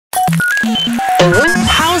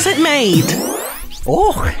it made?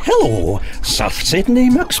 Oh, hello, Sir Sidney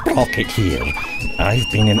McSprocket here.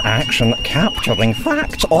 I've been in action capturing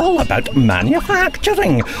facts all about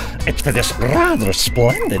manufacturing. It's for this rather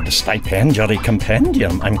splendid stipendiary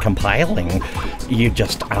compendium I'm compiling. You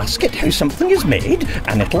just ask it how something is made,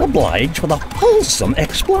 and it'll oblige with a wholesome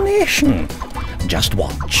explanation. Just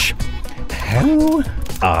watch. How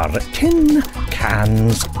are tin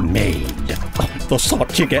cans made? Oh, the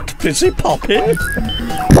sort you get busy popping.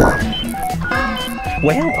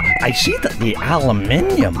 Well, I see that the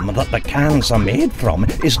aluminium that the cans are made from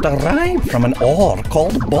is derived from an ore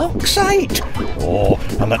called bauxite. Oh,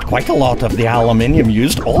 and that quite a lot of the aluminium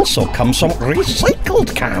used also comes from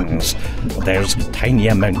recycled cans. There's tiny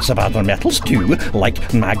amounts of other metals too,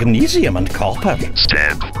 like magnesium and copper.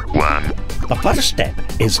 Step 1. The first step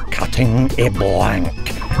is cutting a blank.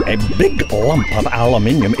 A big lump of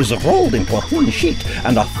aluminium is rolled into a thin sheet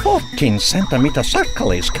and a 14-centimetre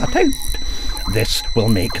circle is cut out. This will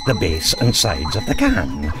make the base and sides of the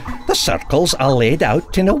can. The circles are laid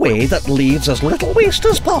out in a way that leaves as little waste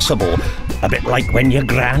as possible, a bit like when your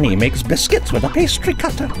granny makes biscuits with a pastry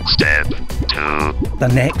cutter. Step 2.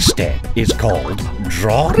 The next step is called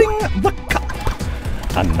drawing the cup.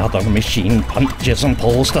 Another machine punches and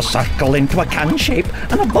pulls the circle into a can shape,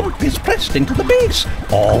 and a bump is pressed into the base,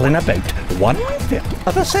 all in about 1/5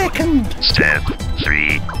 of a second. Step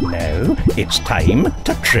 3. Now it's time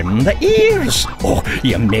to trim the ears. Oh,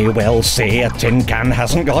 you may well say a tin can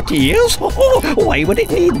hasn't got ears. Oh, why would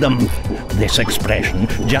it need them? This expression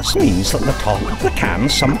just means that the top of the can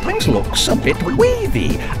sometimes looks a bit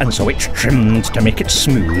wavy, and so it's trimmed to make it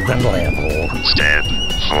smooth and level. Step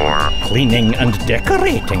 4. Cleaning and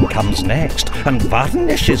decorating comes next, and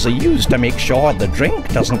varnishes are used to make sure the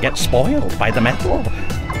drink doesn't get spoiled by the metal.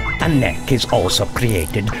 A neck is also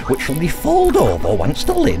created, which will be folded over once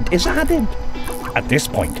the lid is added. At this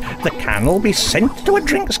point, the can will be sent to a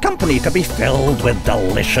drinks company to be filled with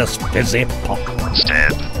delicious fizzy pop.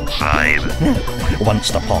 Step 5. Now,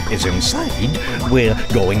 once the pop is inside, we're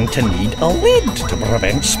going to need a lid to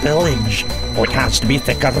prevent spillage. Oh, it has to be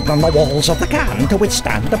thicker than the walls of the can to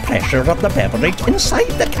withstand the pressure of the beverage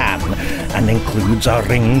inside the can, and includes a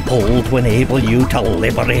ring pull to enable you to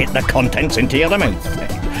liberate the contents into your mouth.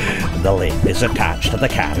 The lid is attached to the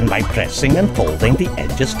can by pressing and folding the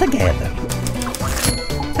edges together.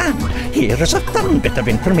 And here is a fun bit of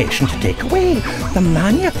information to take away. The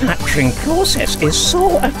manufacturing process is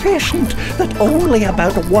so efficient that only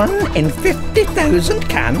about 1 in 50,000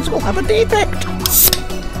 cans will have a defect.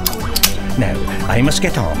 Now, I must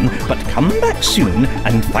get on, but come back soon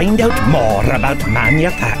and find out more about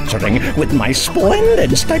manufacturing with my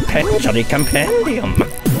splendid stipendiary compendium.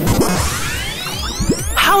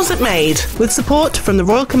 How's It Made? With support from the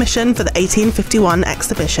Royal Commission for the 1851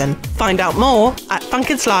 exhibition. Find out more at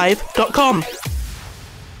funkitslive.com.